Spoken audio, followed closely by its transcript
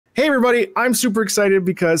Hey everybody, I'm super excited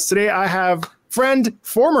because today I have friend,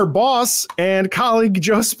 former boss, and colleague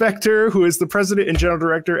Joe Spector, who is the president and general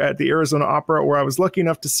director at the Arizona Opera, where I was lucky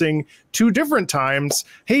enough to sing 2 different times.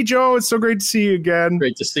 Hey Joe, it's so great to see you again.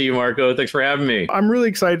 Great to see you, Marco. Thanks for having me. I'm really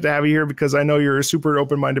excited to have you here because I know you're a super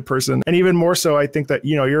open-minded person. And even more so, I think that,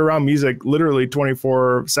 you know, you're around music literally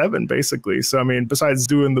 24/7, basically. So, I mean, besides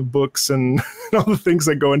doing the books and all the things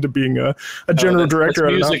that go into being a general director.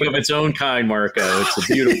 That's music of its own kind, Marco. It's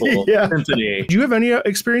a beautiful symphony. Do you have any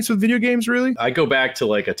experience with video games, really? I go back to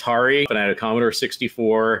like Atari, and I had a Commodore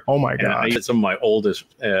 64. Oh my god! Some of my oldest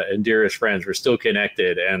and dearest friends were still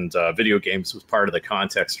connected, and video games was part of the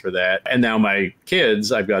context for that. And now my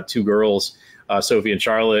kids, I've got 2 girls, Sophie and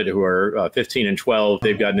Charlotte, who are 15 and 12.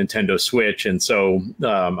 They've got Nintendo Switch, and so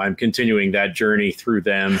I'm continuing that journey through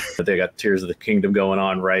them. They got Tears of the Kingdom going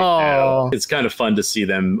on right now. It's kind of fun to see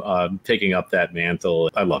them taking up that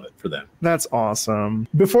mantle. I love it for them. That's awesome.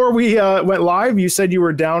 Before we went live, you said you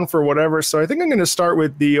were down for whatever, so I think I'm going to start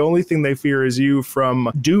with The Only Thing They Fear Is You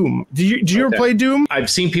from Doom. Did you ever play Doom? I've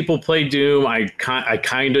seen people play Doom. I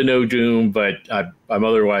kind of know Doom, but I'm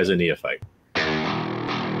otherwise a neophyte.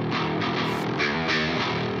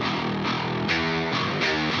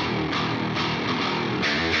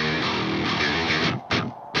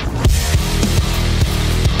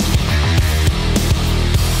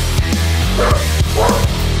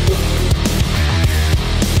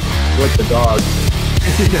 With the dog.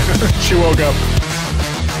 She woke up.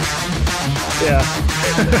 Yeah.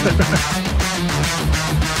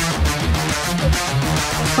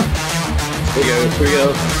 Here we go.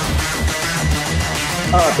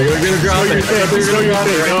 Oh, they were going to drop it. They were going to drop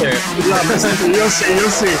it right there. You'll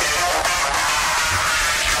see.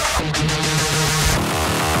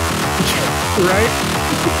 Right?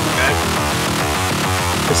 Okay.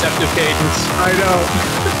 Deceptive cadence. I know.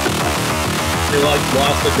 They like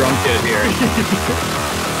lost the drum kit here.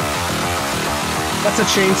 That's a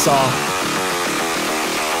chainsaw.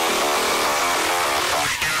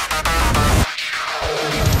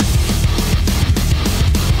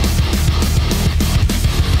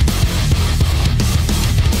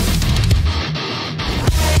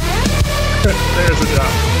 There's a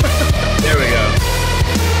drop. There we go.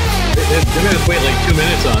 They're going to wait like 2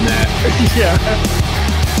 minutes on that. Yeah.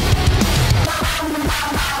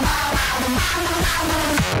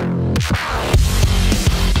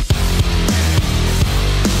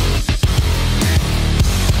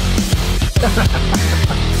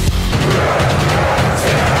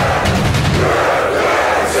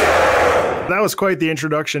 That was quite the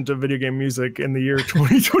introduction to video game music in the year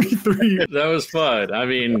 2023. That was fun. I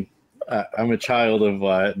mean, I'm a child of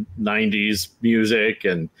 90s music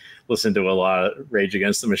and listened to a lot of Rage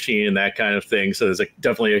Against the Machine and that kind of thing. So there's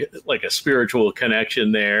definitely a spiritual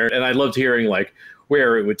connection there. And I loved hearing like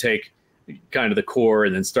where it would take kind of the core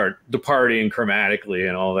and then start departing chromatically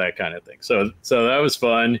and all that kind of thing. So that was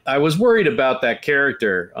fun. I was worried about that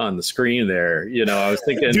character on the screen there. You know, I was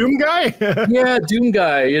thinking Doom guy? Yeah, Doom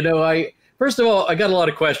guy. You know, first of all, I got a lot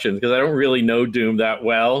of questions because I don't really know Doom that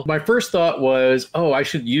well. My first thought was, oh, I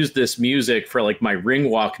should use this music for like my ring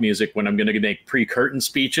walk music when I'm going to make pre-curtain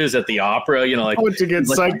speeches at the opera, you know, like to get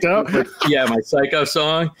psyched up. Yeah, my psycho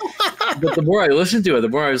song. But the more I listened to it, the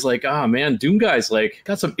more I was like, oh man, Doom guy's like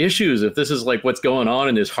got some issues if this is like what's going on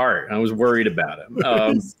in his heart. And I was worried about him.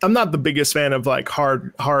 I'm not the biggest fan of like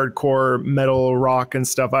hardcore metal rock and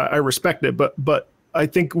stuff. I respect it, but I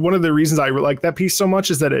think one of the reasons I like that piece so much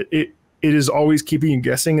is that it is always keeping you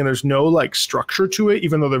guessing, and there's no like structure to it,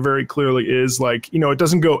 even though there very clearly is. Like, you know, it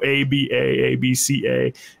doesn't go A, B, A, B, C,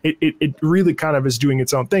 A. It really kind of is doing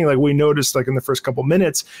its own thing. Like we noticed like in the first couple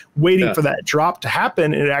minutes, waiting for that drop to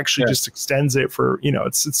happen, and it actually just extends it for, you know,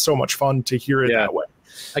 it's so much fun to hear it that way.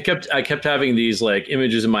 I kept having these like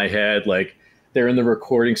images in my head, like they're in the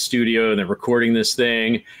recording studio and they're recording this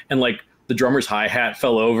thing, and like the drummer's hi-hat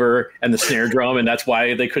fell over and the snare drum, and that's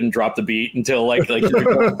why they couldn't drop the beat until like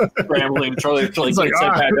scrambling until it gets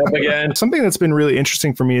back up again. Something that's been really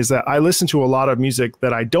interesting for me is that I listen to a lot of music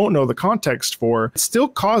that I don't know the context for. It still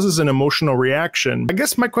causes an emotional reaction. I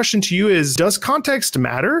guess my question to you is, does context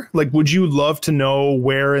matter? Like, would you love to know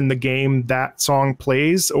where in the game that song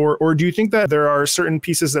plays? Or do you think that there are certain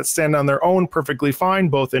pieces that stand on their own perfectly fine,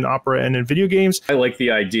 both in opera and in video games? I like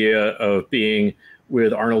the idea of being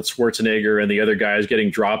with Arnold Schwarzenegger and the other guys getting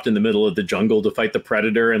dropped in the middle of the jungle to fight the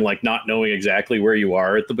predator and like not knowing exactly where you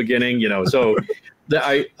are at the beginning, you know. So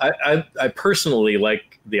I personally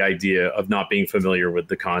like the idea of not being familiar with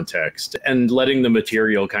the context and letting the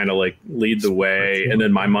material kind of like lead the way, and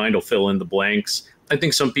then my mind will fill in the blanks. I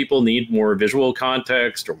think some people need more visual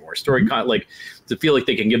context or more story like to feel like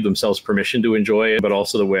they can give themselves permission to enjoy it. But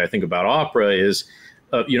also the way I think about opera is,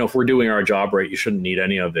 you know, if we're doing our job right, you shouldn't need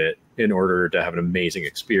any of it in order to have an amazing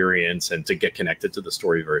experience and to get connected to the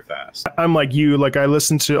story very fast. I'm like you, like I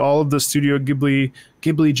listen to all of the Studio Ghibli,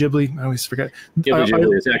 I always forget.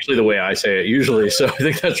 Ghibli is actually the way I say it usually, so I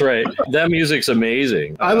think that's right. That music's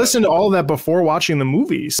amazing. I listened to all of that before watching the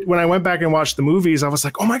movies. When I went back and watched the movies, I was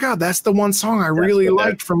like, oh my God, that's the one song I really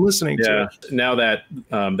liked from listening to it. Now that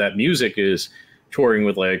that music is touring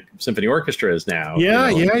with like symphony orchestras now.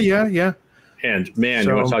 Yeah. And man,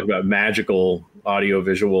 you want to talk about magical audio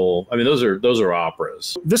visual. I mean, those are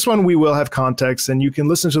operas. This one we will have context, and you can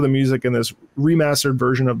listen to the music in this remastered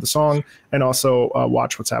version of the song, and also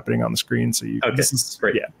watch what's happening on the screen. So this is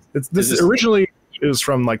great. Yeah, this is originally it was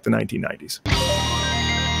from like the 1990s.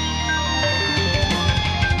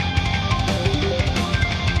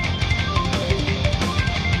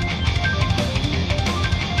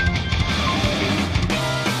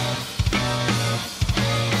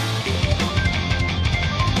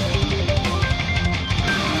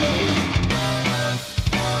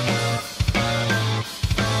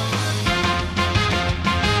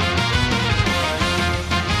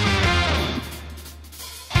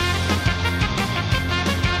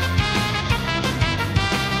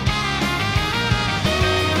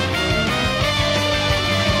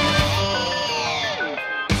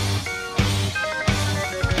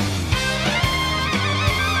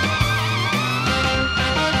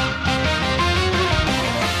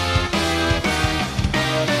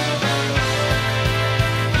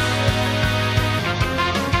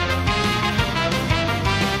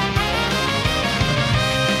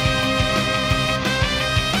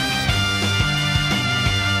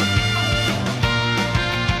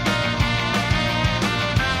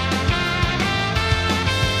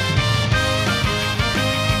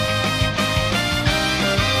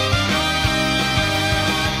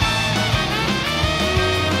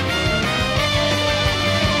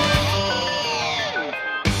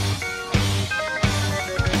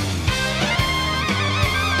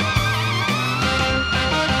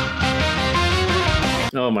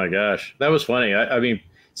 Oh my gosh, that was funny. I mean,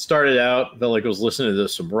 started out, felt like I was listening to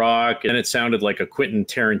some rock, and it sounded like a Quentin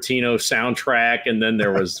Tarantino soundtrack, and then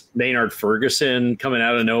there was Maynard Ferguson coming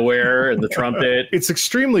out of nowhere and the trumpet. It's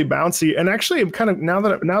extremely bouncy, and actually, I'm kind of now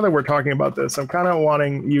that we're talking about this, I'm kind of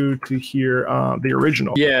wanting you to hear the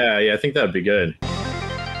original. Yeah, I think that'd be good.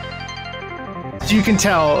 So you can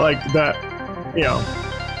tell like that, you know.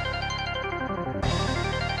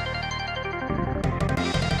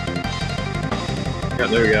 Yeah,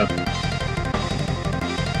 there we go.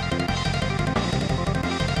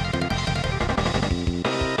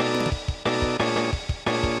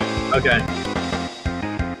 Okay.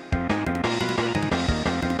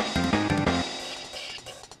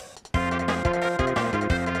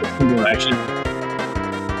 Action.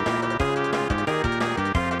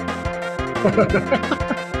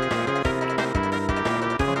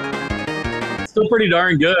 Still pretty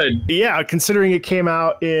darn good. Yeah, considering it came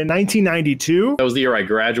out in 1992. That was the year I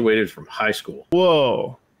graduated from high school.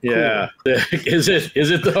 Whoa. Yeah. Cool. Is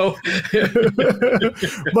it though?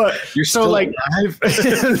 But you're still like alive?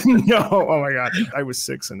 No, oh my God. I was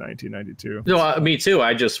 6 in 1992. No, me too.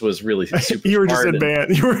 I just was really super You were just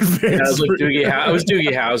advanced. You were advanced. Yeah, I was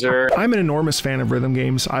Doogie Howser. I'm an enormous fan of rhythm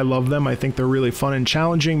games. I love them. I think they're really fun and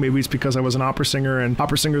challenging. Maybe it's because I was an opera singer, and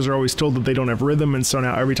opera singers are always told that they don't have rhythm. And so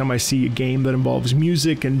now every time I see a game that involves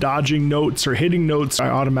music and dodging notes or hitting notes, I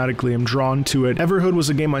automatically am drawn to it. Everhood was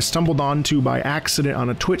a game I stumbled onto by accident on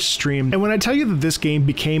a Twitch stream. And when I tell you that this game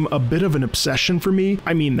became a bit of an obsession for me,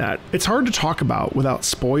 I mean that. It's hard to talk about without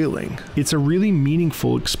spoiling. It's a really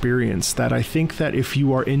meaningful experience that I think that if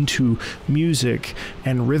you are into music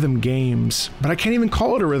and rhythm games, but I can't even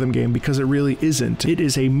call it a rhythm game because it really isn't. It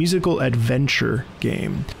is a musical adventure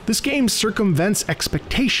game. This game circumvents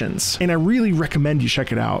expectations, and I really recommend you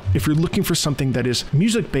check it out if you're looking for something that is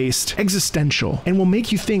music-based, existential, and will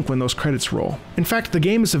make you think when those credits roll. In fact, the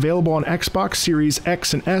game is available on Xbox Series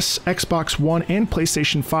X and S, Xbox One, and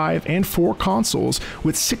PlayStation 5 and 4 consoles,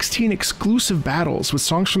 with 16 exclusive battles with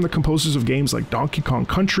songs from the composers of games like Donkey Kong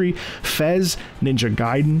Country, Fez, Ninja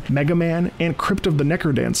Gaiden, Mega Man, and Crypt of the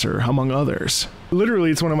Necrodancer, among others.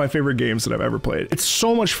 Literally, it's one of my favorite games that I've ever played. It's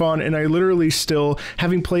so much fun, and I literally still,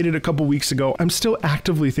 having played it a couple weeks ago, I'm still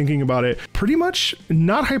actively thinking about it pretty much,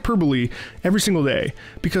 not hyperbole, every single day,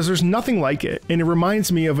 because there's nothing like it. And it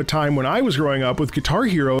reminds me of a time when I was growing up with Guitar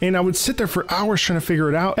Hero, and I would sit there for hours trying to figure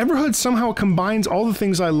it out. Everhood somehow combines all the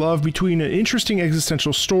things I love between an interesting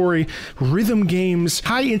existential story, rhythm games,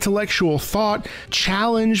 high intellectual thought,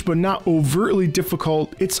 challenge, but not overtly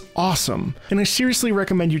difficult. It's awesome. And I seriously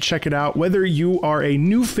recommend you check it out, whether you are a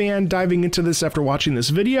new fan diving into this after watching this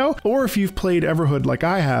video, or if you've played Everhood like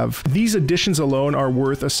I have. These additions alone are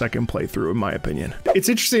worth a second playthrough, in my opinion. It's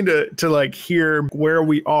interesting to like hear where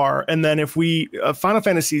we are, and then if we Final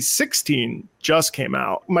Fantasy 16 just came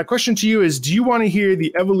out. My question to you is, do you want to hear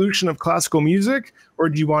the evolution of classical music, or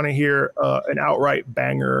do you want to hear an outright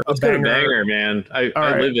banger? Let's go to banger, man. I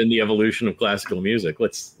live in the evolution of classical music.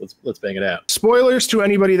 Let's bang it out. Spoilers to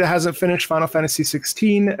anybody that hasn't finished Final Fantasy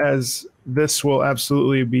 16, as this will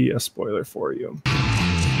absolutely be a spoiler for you.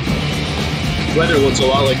 Weather looks a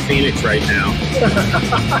lot like Phoenix right now.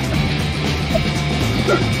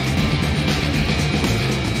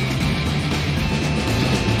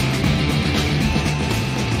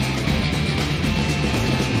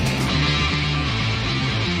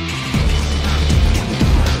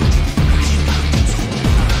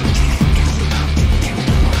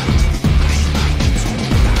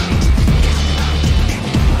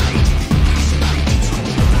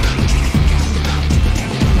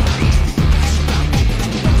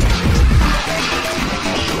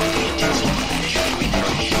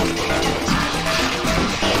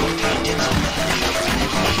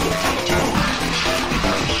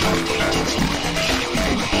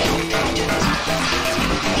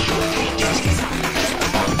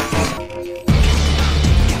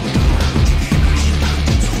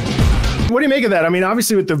 What do you make of that? I mean,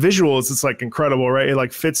 obviously with the visuals, it's like incredible, right? It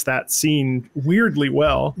like fits that scene weirdly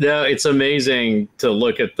well. Yeah, it's amazing to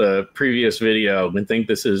look at the previous video and think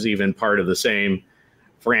this is even part of the same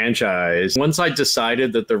franchise. Once I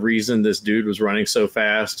decided that the reason this dude was running so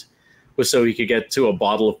fast was so he could get to a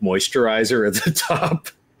bottle of moisturizer at the top,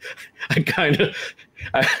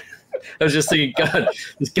 I was just thinking, God,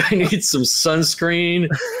 this guy needs some sunscreen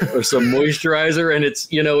or some moisturizer, and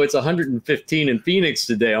it's, you know, it's 115 in Phoenix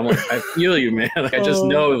today. I'm like, I feel you, man. Like, I just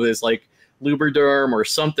know there's like Lubriderm or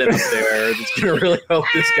something up there that's gonna really help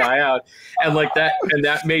this guy out, and like that, and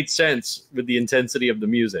that made sense with the intensity of the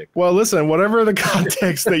music. Well, listen, whatever the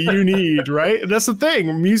context that you need, right? That's the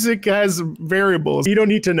thing. Music has variables. You don't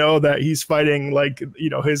need to know that he's fighting, like, you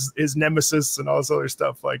know, his nemesis and all this other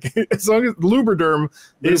stuff. Like, as long as Lubriderm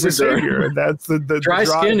is his savior, that's the dry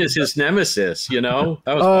skin is his nemesis. You know.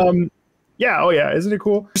 That was yeah. Oh yeah. Isn't it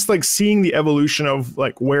cool? Just like seeing the evolution of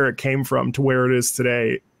like where it came from to where it is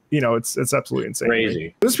today. You know, it's absolutely insane.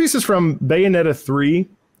 Crazy. This piece is from Bayonetta 3.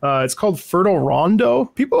 It's called Fertile Rondo.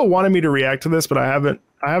 People wanted me to react to this, but I haven't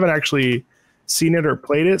actually seen it or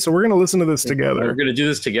played it. So we're gonna listen to this together. We're gonna do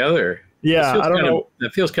this together. Yeah, I don't know.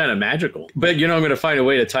 That feels kind of magical. But you know, I'm gonna find a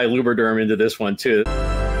way to tie Lubriderm into this one too.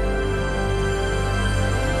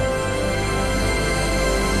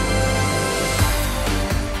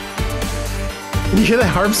 You hear that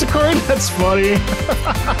harpsichord? That's funny.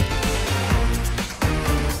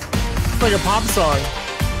 Like a pop song.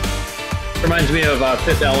 Reminds me of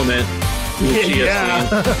Fifth Element. Yeah.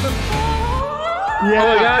 Oh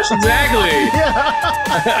my gosh, exactly.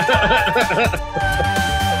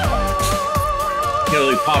 You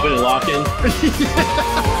know, like popping and locking.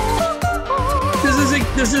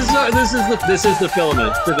 This is the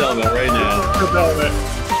filament. Fifth Element right now. Fifth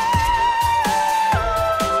Element.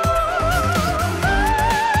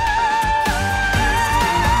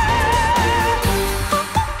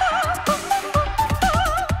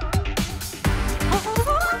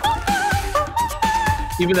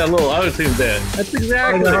 Even that little auto-tune bit. That's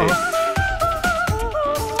exactly.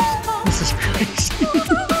 This is crazy.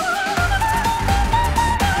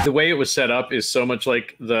 The way it was set up is so much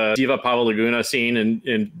like the Diva Pava Laguna scene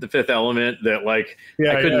in The Fifth Element that, like,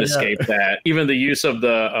 I couldn't escape that. Even the use of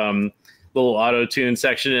the little auto-tune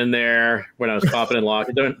section in there when I was popping and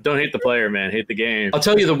locking. Don't hate the player, man. Hate the game. I'll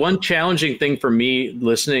tell you, the one challenging thing for me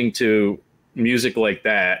listening to music like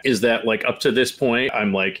that is that, like, up to this point,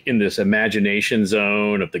 I'm like in this imagination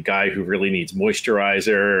zone of the guy who really needs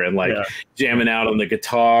moisturizer and like jamming out on the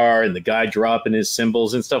guitar and the guy dropping his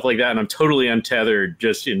cymbals and stuff like that. And I'm totally untethered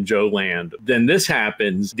just in Joe land. Then this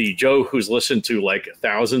happens. The Joe who's listened to like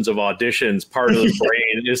thousands of auditions, part of the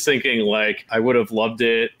brain is thinking like, I would have loved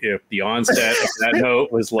it if the onset of that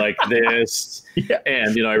note was like this. Yeah.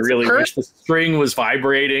 And, you know, I really wish the string was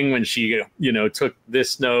vibrating when she, you know, took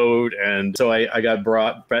this note. And so I got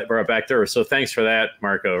brought back to her. So thanks for that,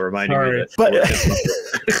 Marco, reminding me that.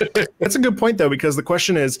 But that's a good point, though, because the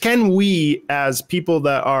question is, can we, as people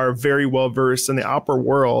that are very well versed in the opera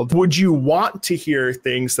world, would you want to hear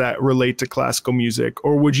things that relate to classical music,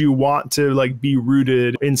 or would you want to like be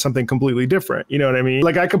rooted in something completely different? You know what I mean?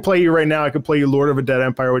 Like I could play you right now, I could play you Lord of a Dead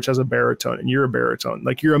Empire, which has a baritone, and you're a baritone.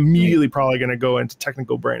 Like you're immediately probably going to go into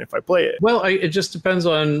technical brain if I play it. Well, it just depends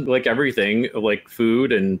on like everything, like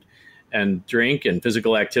food and drink and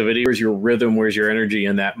physical activity. Where's your rhythm? Where's your energy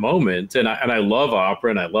in that moment? And I love opera,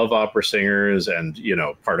 and I love opera singers. And, you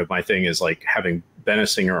know, part of my thing is like having been a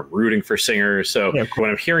singer, I'm rooting for singers. So when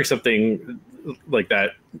I'm hearing something like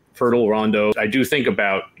that fertile rondo, I do think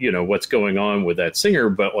about, you know, what's going on with that singer,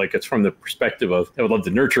 but like it's from the perspective of I would love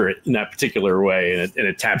to nurture it in that particular way. And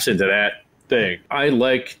it taps into that thing. I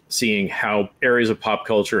like seeing how areas of pop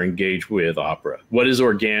culture engage with opera. What is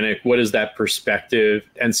organic? What is that perspective?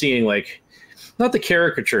 And seeing like, not the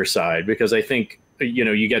caricature side, because I think, you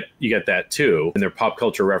know, you get that too, and their pop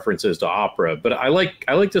culture references to opera. But I like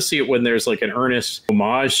to see it when there's like an earnest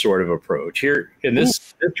homage sort of approach. Here in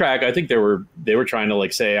this track, I think they were trying to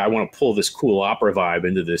like say, I want to pull this cool opera vibe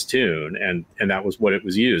into this tune, and that was what it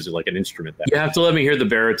was used, like an instrument. You have to let me hear the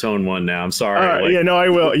baritone one now. I'm sorry. Yeah, no, I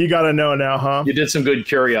will. You got to know now, huh? You did some good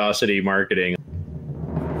curiosity marketing.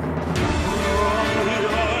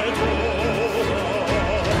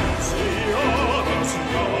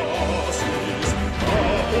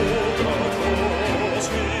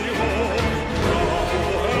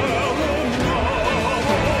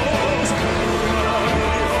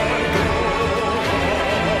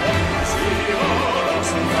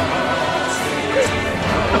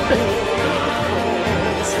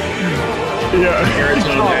 Yeah.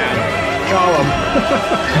 Column.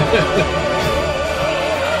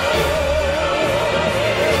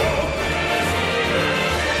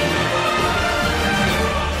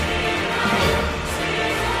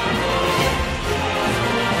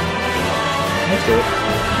 That's it.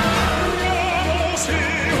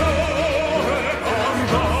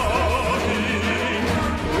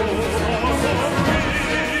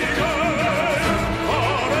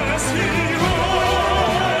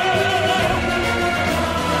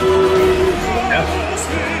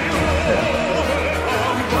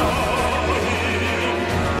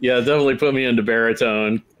 Yeah, definitely put me into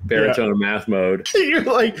baritone and math mode. You're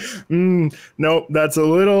like, nope, that's a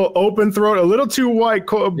little open throat, a little too white.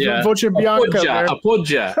 Voce Bianca.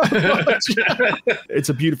 Appoggia. It's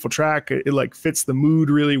a beautiful track. It like fits the mood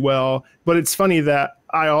really well. But it's funny that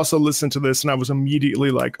I also listened to this and I was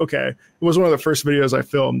immediately like, okay, it was one of the first videos I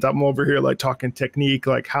filmed. I'm over here like talking technique,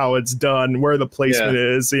 like how it's done, where the placement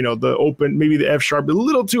is, you know, the open, maybe the F sharp, a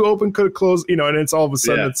little too open, could have closed, you know, and it's all of a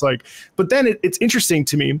sudden it's like, but then it's interesting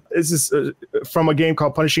to me. This is from a game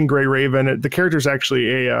called Punishing Gray Raven. The character is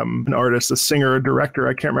actually an artist, a singer, a director.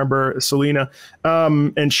 I can't remember, Selena.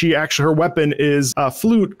 And she actually, her weapon is a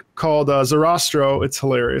flute called Zarastro. It's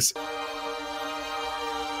hilarious.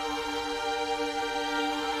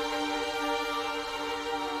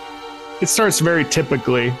 It starts very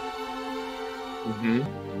typically. Mm-hmm.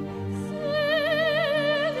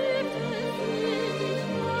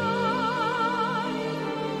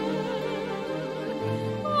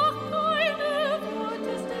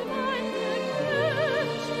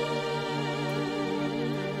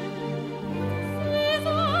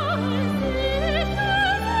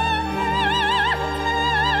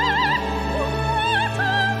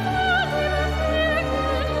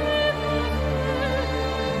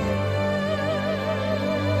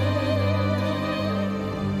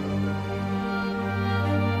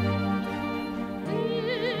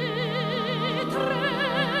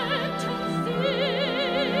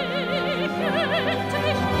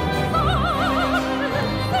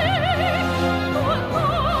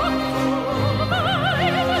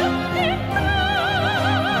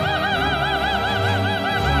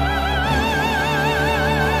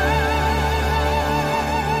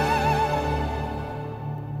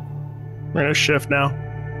 We're gonna shift now.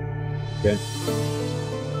 Okay.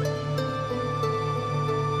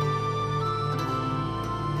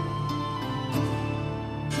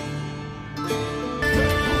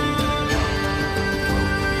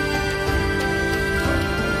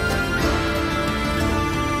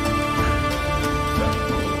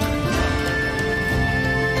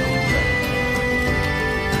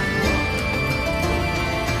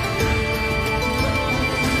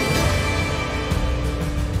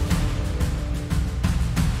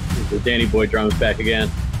 The Danny Boy drums back again.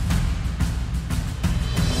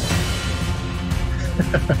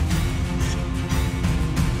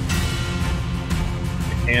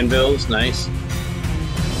 Anvils, nice.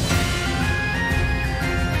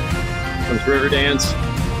 Comes River Dance.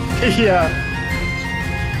 Yeah.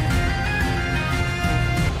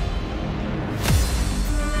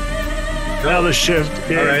 Now the shift.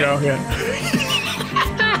 Here All you right. go. Yeah.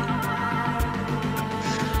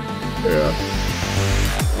 Yeah.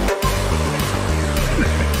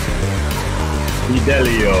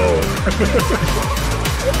 Fidelio.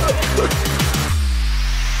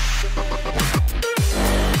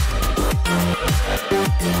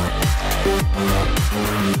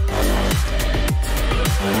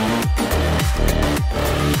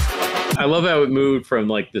 I love how it moved from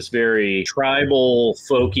like this very tribal,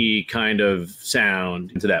 folky kind of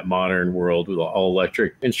sound into that modern world with all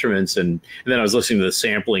electric instruments. And then I was listening to the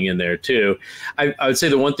sampling in there too. I would say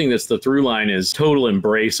the one thing that's the through line is total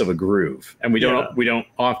embrace of a groove. And we don't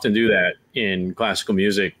often do that in classical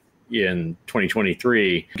music in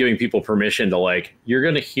 2023, giving people permission to like, you're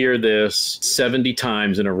going to hear this 70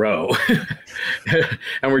 times in a row.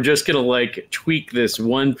 And we're just going to like tweak this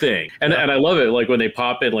one thing. And I love it. Like when they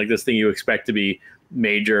pop in like this thing you expect to be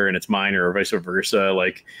major and it's minor or vice versa,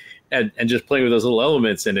 like, and just playing with those little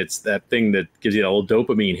elements. And it's that thing that gives you that little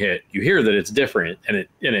dopamine hit. You hear that it's different and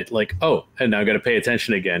it like, oh, and now I got to pay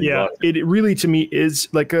attention again. Yeah, it really to me is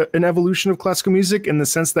like an evolution of classical music in the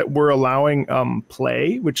sense that we're allowing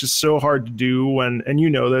play, which is so hard to do when, and you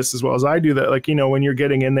know this as well as I do, that like, you know, when you're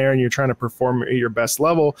getting in there and you're trying to perform at your best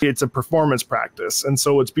level, it's a performance practice. And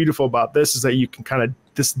so what's beautiful about this is that you can kind of,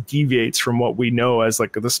 this deviates from what we know as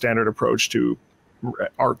like the standard approach to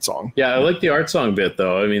art song. Yeah, I like the art song bit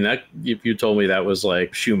though. I mean, that if you told me that was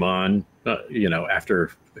like Schumann, you know,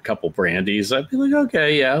 after a couple brandies, I'd be like,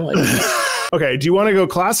 okay, yeah. Like, okay, do you want to go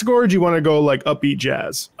classical or do you want to go like upbeat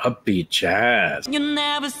jazz? Upbeat jazz. You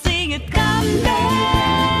never see it come back.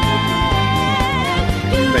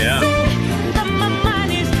 Yeah.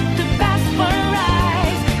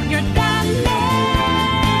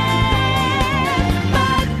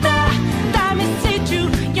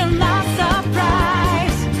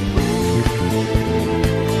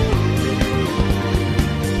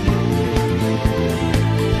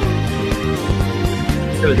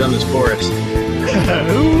 Could have done this chorus.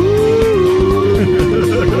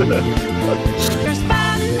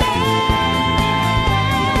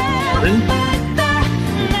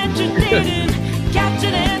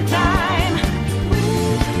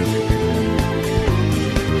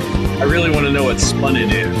 I really want to know what spun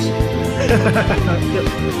it is.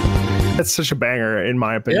 That's such a banger, in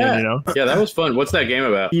my opinion. Yeah. You know. Yeah, that was fun. What's that game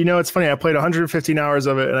about? You know, it's funny. I played 115 hours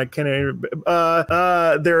of it, and I can't even.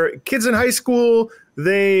 They're kids in high school.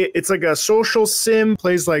 It's like a social sim.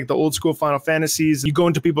 Plays like the old school Final Fantasies. You go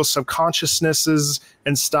into people's subconsciousnesses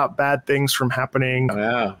and stop bad things from happening. Oh,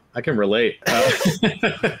 yeah, I can relate.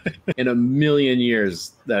 In a million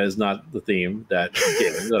years, that is not the theme that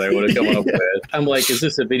I would have come up with. I'm like, is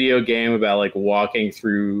this a video game about like walking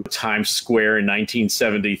through Times Square in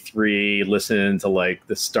 1973, listening to like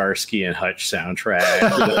the Starsky and Hutch soundtrack?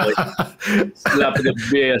 Like, slap at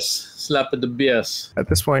the bass. At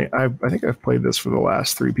this point, I think I've played this for the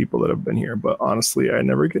last 3 people that have been here, but honestly, I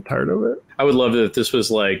never get tired of it. I would love it if this was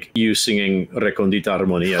like you singing Recondita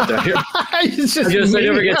Armonia down here. I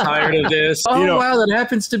never get tired of this. Oh, you know, wow, that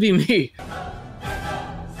happens to be me.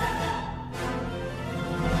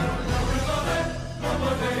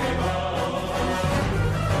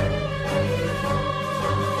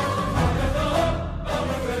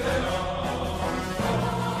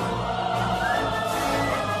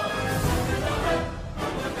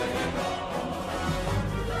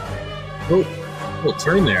 Oh, little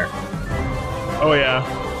turn there. Oh, yeah.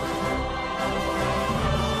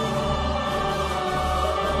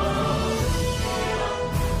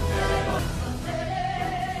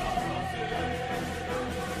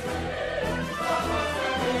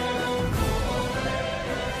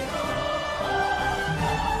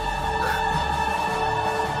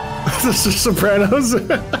 This is Sopranos.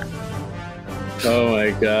 Oh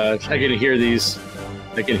my gosh. I can hear these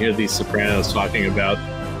Sopranos talking about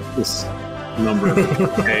this number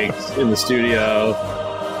of takes in the studio.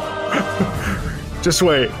 Just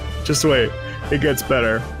wait. It gets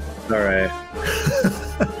better. All right.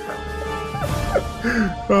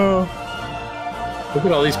 Oh. Look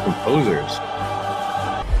at all these composers.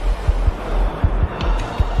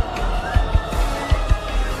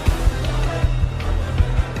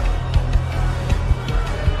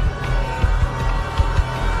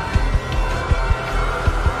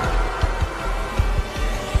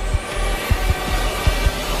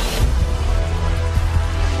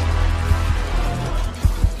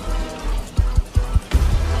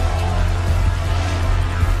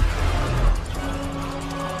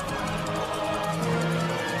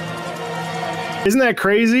 Isn't that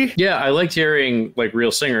crazy? Yeah, I liked hearing like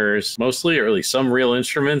real singers mostly, or at least some real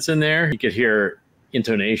instruments in there. You could hear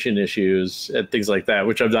intonation issues and things like that,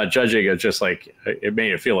 which I'm not judging. It's just like it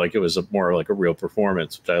made it feel like it was more like a real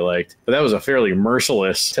performance, which I liked. But that was a fairly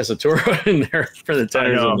merciless tessitura in there for the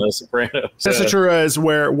tenors and the sopranos. Tessitura is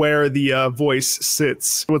where the voice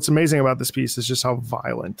sits. What's amazing about this piece is just how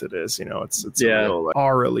violent it is. You know, it's real, like,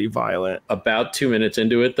 aurally violent. About 2 minutes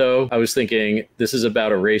into it, though, I was thinking this is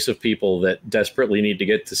about a race of people that desperately need to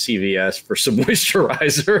get to CVS for some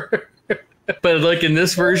moisturizer. But like in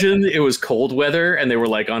this version, it was cold weather and they were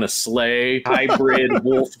like on a sleigh, hybrid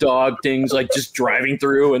wolf dog things, like just driving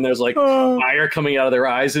through, and there's like fire coming out of their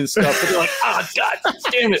eyes and stuff. But they're like, oh, God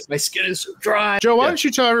damn it, my skin is so dry. Joe, why don't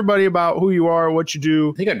you tell everybody about who you are, what you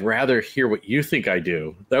do? I think I'd rather hear what you think I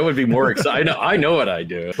do. That would be more exciting. I know what I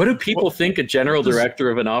do. What do people think a general director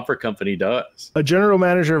of an opera company does? A general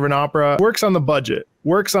manager of an opera works on the budget,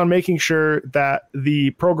 works on making sure that the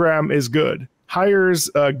program is good, hires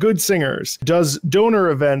good singers, does donor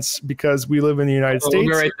events because we live in the United States. Let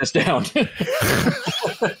me write this down.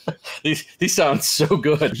 These sound so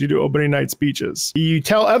good. You do opening night speeches. You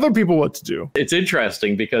tell other people what to do. It's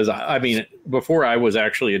interesting because, I mean, before I was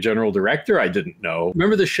actually a general director, I didn't know.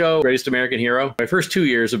 Remember the show Greatest American Hero? My first 2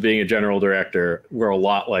 years of being a general director were a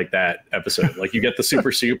lot like that episode. Like you get the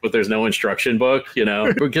super suit, but there's no instruction book, you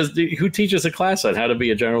know, because who teaches a class on how to be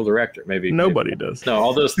a general director? Maybe nobody does. No,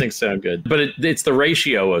 all those things sound good, but it's the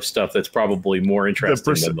ratio of stuff that's probably more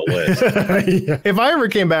interesting than the list. Yeah. If I ever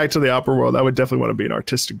came back to the opera world, I would definitely want to be an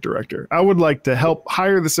artistic director. I would like to help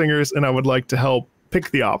hire the singers, and I would like to help pick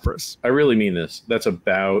the operas. I really mean this. That's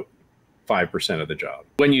about 5% of the job.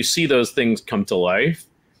 When you see those things come to life,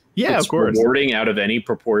 it's of course rewarding out of any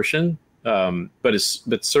proportion. But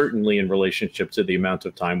certainly in relationship to the amount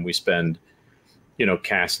of time we spend, you know,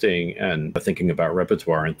 casting and thinking about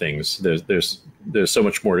repertoire and things, there's so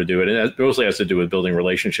much more to do. And it mostly has to do with building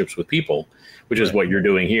relationships with people, which is what you're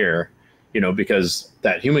doing here. You know, because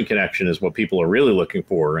that human connection is what people are really looking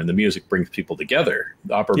for, and the music brings people together.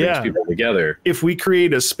 The opera brings people together. If we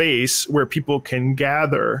create a space where people can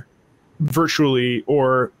gather virtually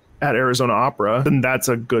or at Arizona Opera, then that's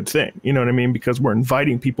a good thing. You know what I mean? Because we're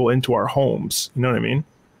inviting people into our homes. You know what I mean?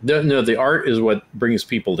 No, the art is what brings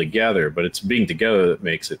people together, but it's being together that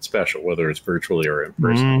makes it special, whether it's virtually or in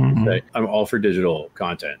person. Mm-hmm. I'm all for digital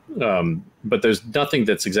content, but there's nothing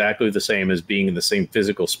that's exactly the same as being in the same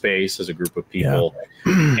physical space as a group of people.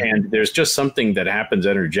 Yeah. And there's just something that happens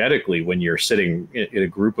energetically when you're sitting in a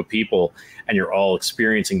group of people and you're all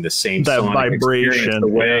experiencing the same vibration, the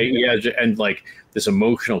way, and like this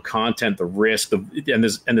emotional content, the risk, and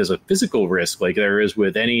there's a physical risk like there is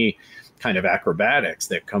with any kind of acrobatics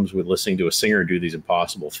that comes with listening to a singer do these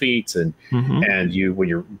impossible feats, and you when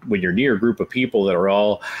you're near a group of people that are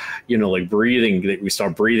all, you know, like breathing, we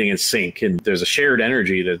start breathing in sync, and there's a shared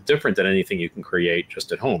energy that's different than anything you can create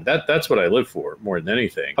just at home. That's what I live for more than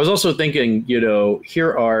anything. I was also thinking, you know,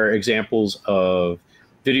 here are examples of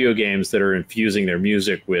video games that are infusing their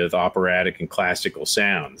music with operatic and classical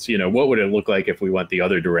sounds. You know, what would it look like if we went the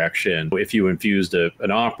other direction, if you infused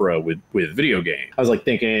an opera with video game? I was like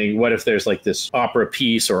thinking, what if there's like this opera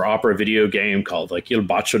piece or opera video game called like Il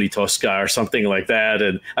Bacio di Tosca or something like that?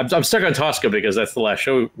 And I'm stuck on Tosca because that's the last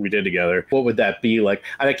show we did together. What would that be like?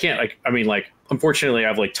 I can't, like, I mean, like, unfortunately, I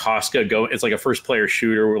have like Tosca go. It's like a first-player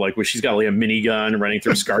shooter where she's got like a minigun running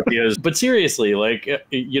through Scarpias. But seriously, like,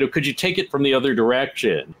 you know, could you take it from the other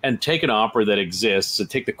direction and take an opera that exists and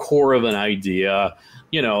take the core of an idea,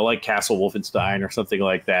 you know, like Castle Wolfenstein or something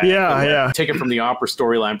like that? Yeah. Take it from the opera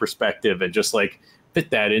storyline perspective and just like fit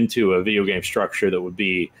that into a video game structure that would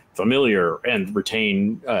be familiar and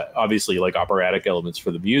retain obviously like operatic elements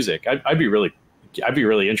for the music. I'd be really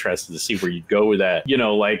interested to see where you'd go with that. You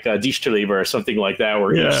know, like Dies to Liebe or something like that,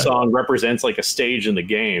 where each song represents like a stage in the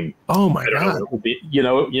game. Oh my God. You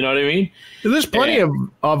know what I mean? There's plenty of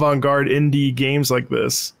avant-garde indie games like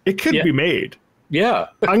this. It could be made. Yeah.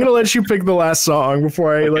 I'm going to let you pick the last song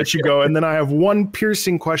before I let you go. And then I have one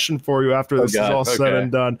piercing question for you after this is all said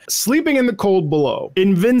and done. Sleeping in the Cold Below.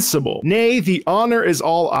 Invincible. Nay, the honor is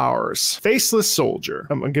all ours. Faceless Soldier.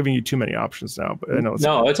 I'm giving you too many options now, but I know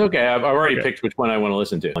it's okay. I've already picked which one I want to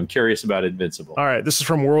listen to. I'm curious about Invincible. All right. This is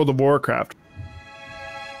from World of Warcraft.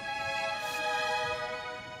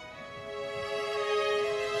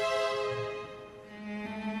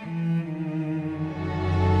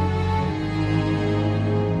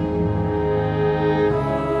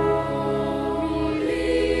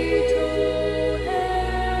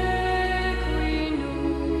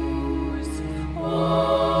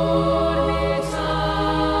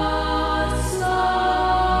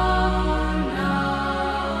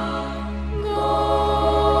 Go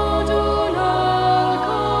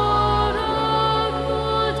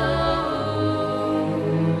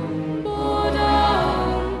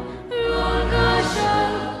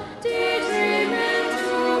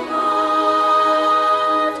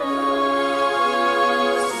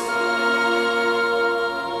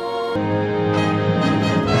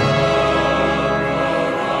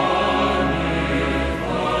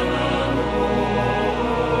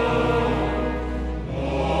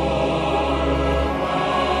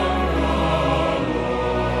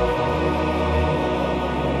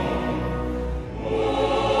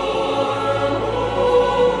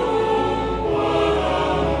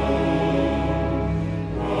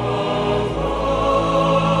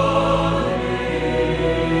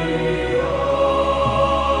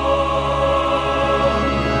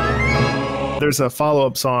There's a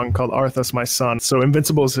follow-up song called Arthas My Son. So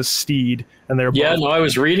Invincible is his steed, and they're Yeah, both. no, I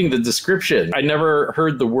was reading the description. I never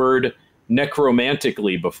heard the word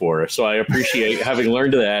necromantically before, so I appreciate having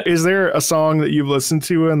learned that. Is there a song that you've listened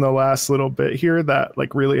to in the last little bit here that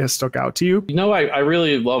like really has stuck out to you? You know, I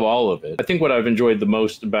really love all of it. I think what I've enjoyed the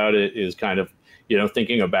most about it is kind of, you know,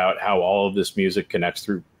 thinking about how all of this music connects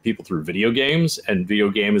through people through video games, and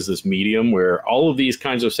video game is this medium where all of these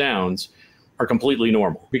kinds of sounds are completely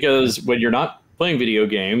normal. Because when you're not playing video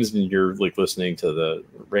games and you're like listening to the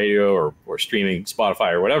radio or streaming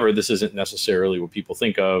Spotify or whatever, this isn't necessarily what people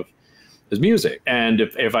think of as music. And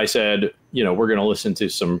if I said, you know, we're going to listen to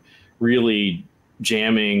some really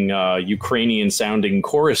jamming Ukrainian sounding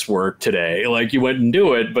chorus work today, like you wouldn't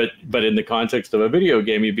do it, but in the context of a video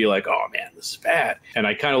game, you'd be like, oh man, this is bad. And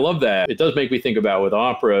I kind of love that. It does make me think about with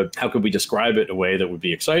opera, how could we describe it in a way that would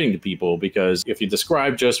be exciting to people? Because if you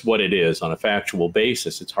describe just what it is on a factual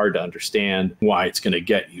basis, it's hard to understand why it's going to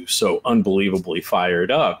get you so unbelievably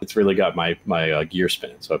fired up. It's really got my gear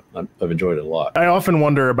spinning. So I've enjoyed it a lot. I often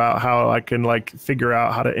wonder about how I can like figure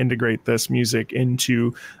out how to integrate this music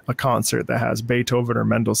into a concert that has Beethoven or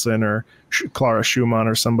Mendelssohn or Clara Schumann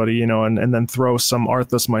or somebody, you know, and then throw some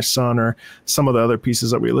Arthas My Son or some of the other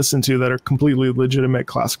pieces that we listen to that are completely legitimate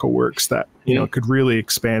classical works that, you know, could really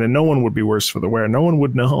expand, and no one would be worse for the wear. No one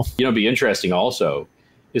would know. You know, it'd be interesting also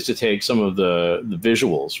is to take some of the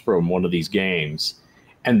visuals from one of these games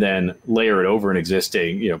and then layer it over an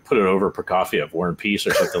existing, you know, put it over Prokofiev, War and Peace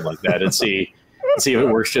or something like that, and see if it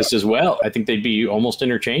works just as well. I think they'd be almost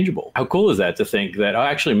interchangeable. How cool is that to think that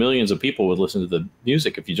actually millions of people would listen to the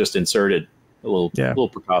music if you just inserted a little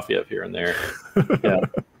Prokofiev here and there. Yeah.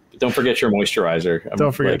 Don't forget your moisturizer.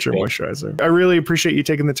 Don't forget your moisturizer. I really appreciate you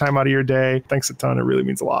taking the time out of your day. Thanks a ton. It really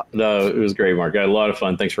means a lot. No, it was great, Mark. I had a lot of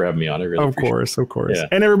fun. Thanks for having me on. I really appreciate it. Of course. Yeah.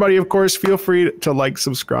 And everybody, of course, feel free to like,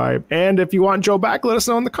 subscribe. And if you want Joe back, let us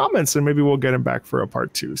know in the comments and maybe we'll get him back for a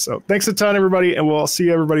part 2. So thanks a ton, everybody. And we'll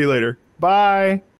see everybody later. Bye.